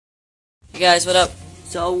Guys, what up?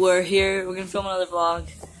 So we're here, we're gonna film another vlog.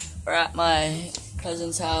 We're at my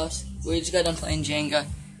cousin's house. We just got done playing Jenga.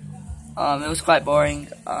 It was quite boring,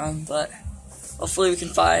 but hopefully we can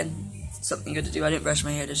find something good to do. I didn't brush my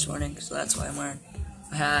hair this morning, so that's why I'm wearing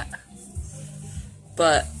a hat.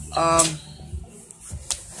 But,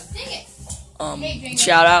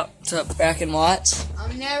 shout out to Bracken Watts.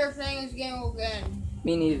 I'm never playing this game again.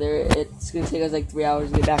 Me neither. It's gonna take us like 3 hours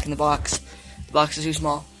to get back in the box. The box is too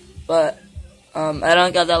small. But I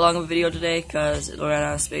don't got that long of a video today because it'll run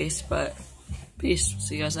out of space. But peace.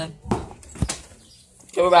 See you guys then.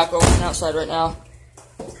 Okay, we're back. We're walking outside right now.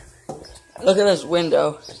 Look at this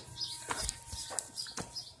window.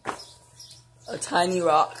 A tiny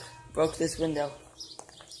rock broke this window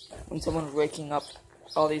when someone was raking up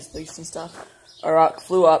all these leaves and stuff. A rock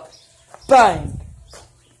flew up. Bang!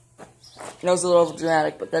 It was a little over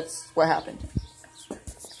dramatic, but that's what happened.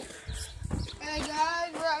 Hey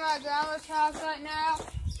guys, we're at my grandma's house right now.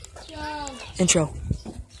 So, Intro.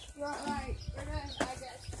 we're doing, I guess, I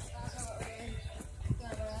don't know what we're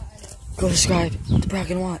doing. Go subscribe to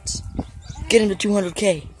Bracken Watts. Get him to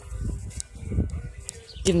 200K.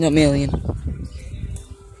 Give him that million.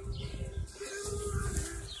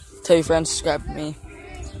 Tell your friends to subscribe to me.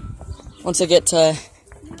 Once I get to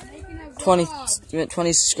 20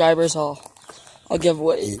 subscribers, I'll give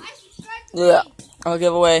away. Yeah, I'll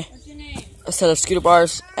give away a set of scooter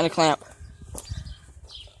bars and a clamp.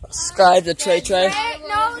 Subscribe to Trey.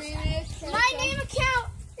 No, my name account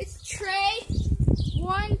is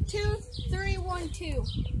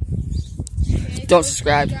Trey12312. Don't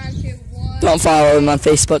subscribe. Don't follow him on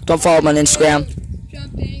Facebook. Don't follow him on Instagram.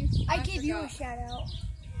 I give you a shout out.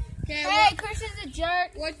 Hey, Chris is a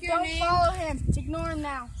jerk. What's your name? Don't follow him. Ignore him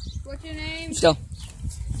now. What's your name? Still.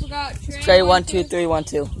 Forgot.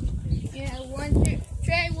 Trey12312. Yeah,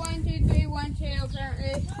 Trey12312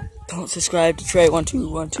 apparently. Don't subscribe to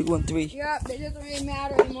Trey121213. Yep, it doesn't really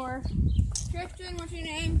matter anymore. Christian, what's your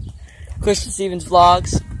name? Christian Stevens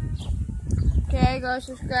Vlogs. Okay, go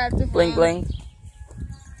subscribe to him. Bling bling.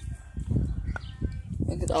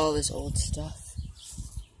 Look at all this old stuff.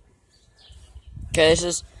 Okay, this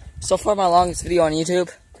is so far my longest video on YouTube.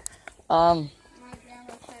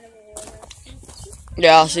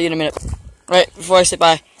 Yeah, I'll see you in a minute. Right, before I say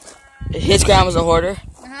bye. His grandma's a hoarder.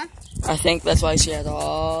 I think that's why she has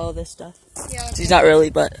all this stuff. Yeah, okay. She's not really,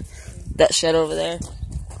 but that shed over there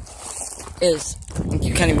is.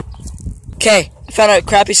 You can't even. Okay, I found a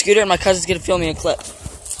crappy scooter and my cousin's gonna film me a clip.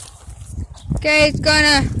 Okay, he's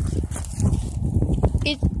gonna.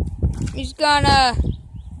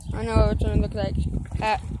 I know what it's gonna look like.